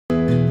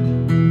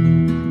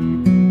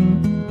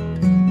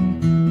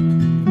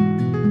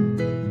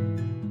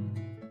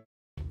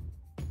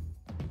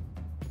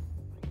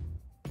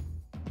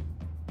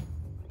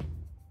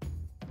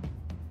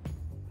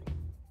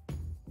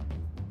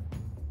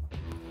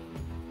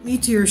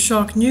Meteor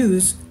Shock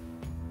news,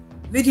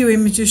 video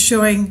images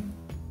showing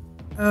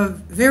a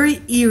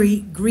very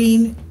eerie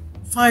green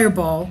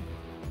fireball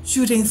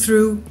shooting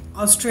through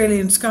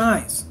Australian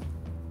skies.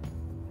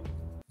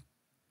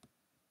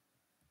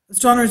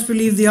 Astronomers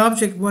believe the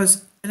object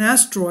was an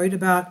asteroid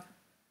about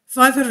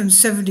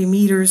 570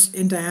 meters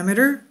in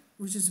diameter,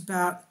 which is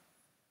about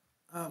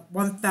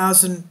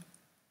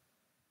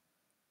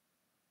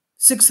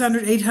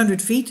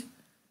 1,600-800 feet,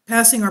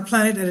 passing our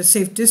planet at a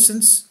safe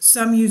distance.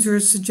 Some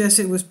users suggest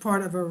it was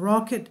part of a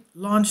rocket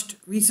launched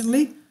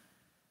recently.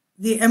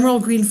 The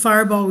emerald green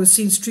fireball was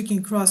seen streaking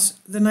across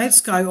the night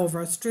sky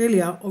over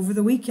Australia over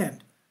the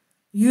weekend.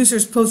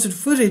 Users posted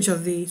footage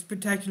of the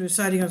spectacular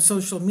sighting on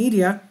social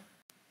media.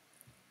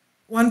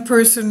 One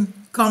person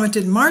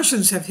commented,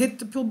 "Martians have hit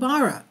the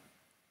Pilbara."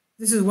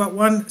 This is what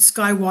one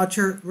sky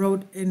watcher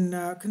wrote in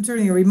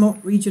concerning a remote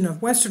region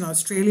of Western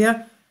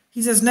Australia.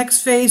 He says,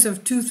 "Next phase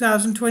of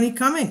 2020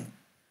 coming."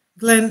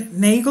 Glenn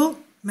Nagel,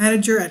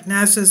 manager at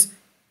NASA's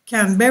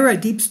Canberra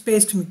Deep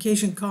Space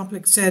Communication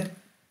Complex, said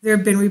there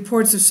have been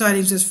reports of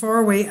sightings as far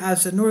away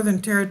as the Northern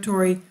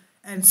Territory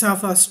and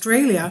South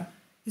Australia.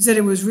 He said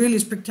it was really a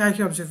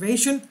spectacular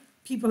observation.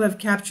 People have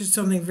captured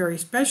something very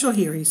special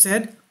here, he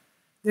said.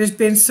 There's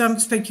been some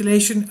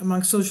speculation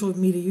among social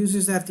media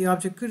users that the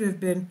object could have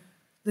been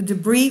the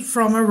debris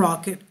from a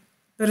rocket,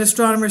 but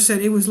astronomers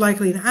said it was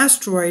likely an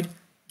asteroid,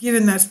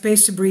 given that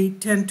space debris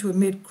tend to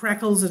emit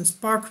crackles and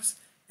sparks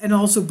and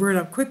also burn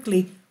up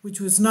quickly, which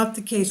was not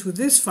the case with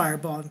this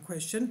fireball in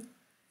question.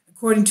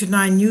 According to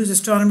 9 News,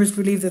 astronomers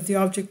believe that the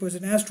object was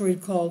an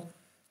asteroid called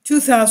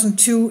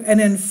 2002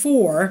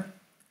 NN4,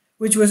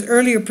 which was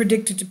earlier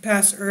predicted to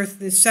pass Earth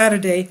this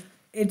Saturday.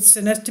 It's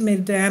an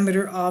estimated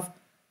diameter of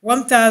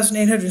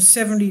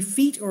 1,870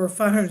 feet or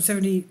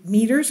 570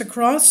 meters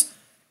across.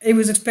 It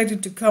was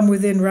expected to come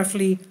within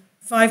roughly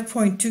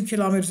 5.2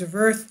 kilometers of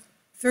Earth,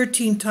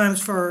 13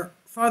 times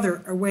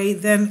farther away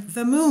than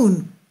the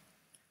moon.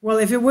 Well,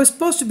 if it was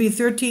supposed to be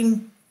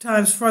 13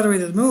 times farther away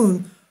than the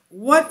moon,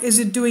 what is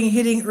it doing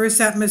hitting Earth's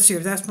atmosphere?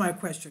 That's my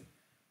question.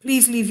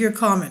 Please leave your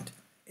comment.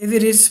 If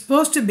it is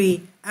supposed to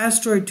be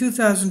asteroid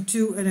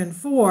 2002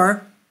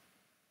 NN4,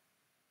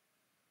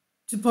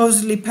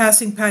 supposedly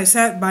passing by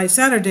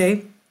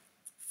Saturday,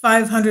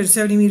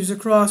 570 meters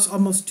across,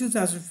 almost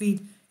 2,000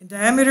 feet in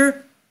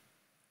diameter,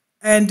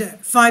 and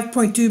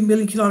 5.2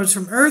 million kilometers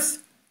from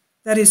Earth,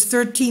 that is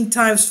 13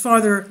 times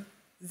farther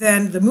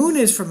than the moon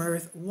is from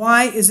Earth.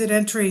 Why is it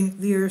entering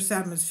the Earth's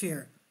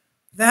atmosphere?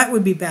 That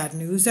would be bad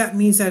news. That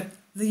means that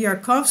the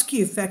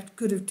Yarkovsky effect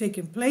could have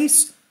taken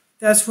place.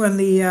 That's when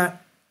the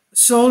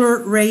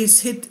solar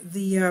rays hit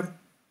the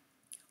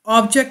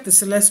object, the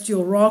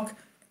celestial rock,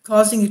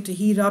 causing it to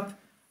heat up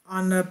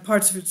on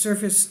parts of its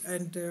surface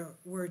and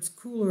where it's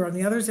cooler on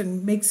the others,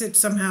 and makes it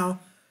somehow,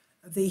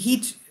 the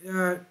heat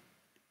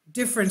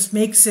difference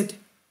makes it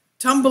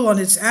tumble on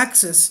its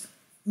axis,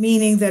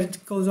 meaning that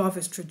it goes off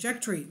its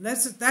trajectory.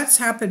 That's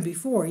happened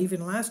before,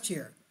 even last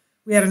year.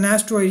 We had an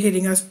asteroid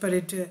hitting us, but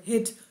it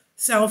hit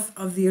south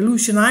of the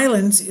Aleutian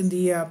Islands in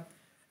the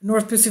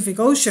North Pacific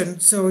Ocean,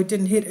 so it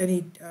didn't hit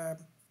any, of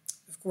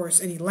course,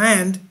 any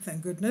land,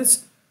 thank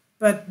goodness.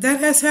 But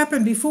that has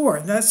happened before.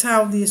 That's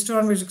how the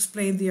astronomers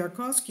explained the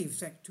Yarkovsky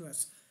effect to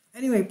us.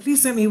 Anyway,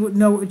 please let me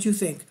know what you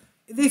think.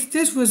 If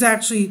this was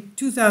actually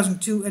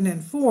 2002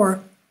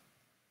 NN4,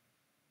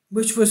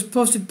 which was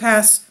supposed to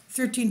pass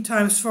 13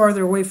 times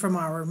farther away from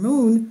our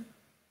moon,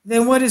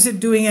 then what is it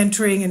doing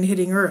entering and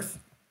hitting Earth,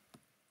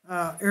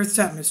 Earth's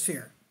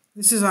atmosphere?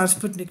 This is on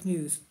Sputnik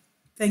News.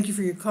 Thank you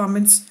for your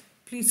comments.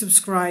 Please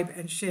subscribe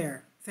and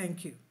share.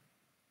 Thank you.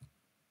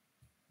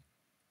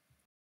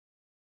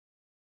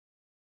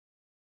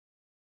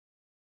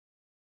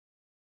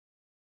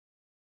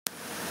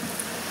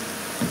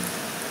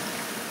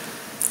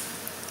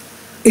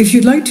 If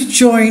you'd like to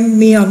join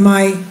me on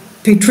my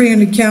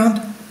Patreon account,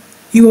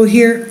 you will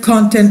hear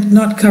content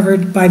not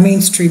covered by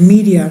mainstream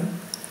media.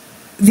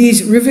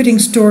 These riveting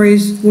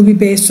stories will be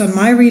based on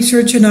my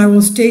research, and I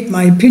will state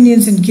my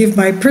opinions and give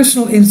my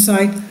personal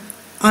insight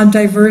on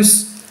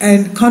diverse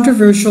and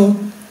controversial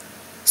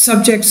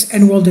subjects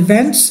and world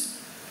events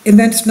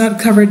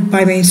not covered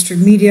by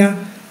mainstream media,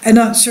 and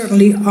not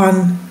supported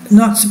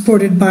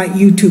by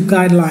YouTube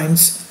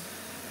guidelines.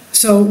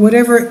 So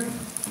whatever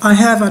I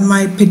have on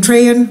my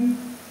Patreon,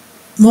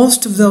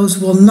 most of those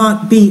will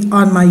not be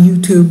on my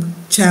YouTube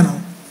channel.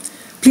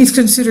 Please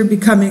consider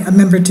becoming a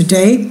member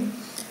today.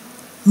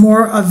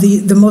 More of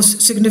the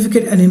most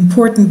significant and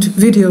important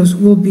videos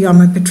will be on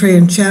my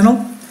Patreon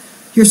channel.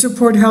 Your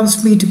support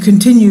helps me to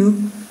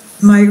continue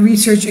my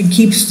research and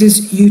keeps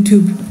this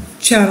YouTube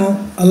channel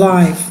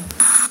alive.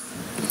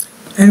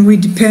 And we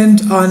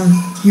depend on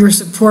your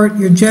support,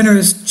 your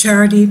generous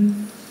charity,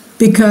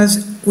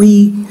 because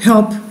we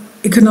help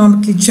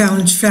economically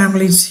challenged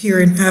families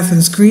here in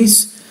Athens,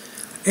 Greece,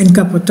 in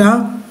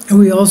Kapota, and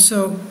we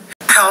also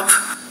help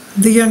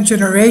the young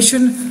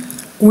generation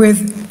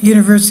with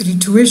university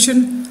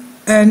tuition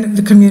and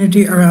the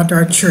community around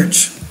our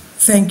church.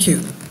 Thank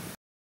you.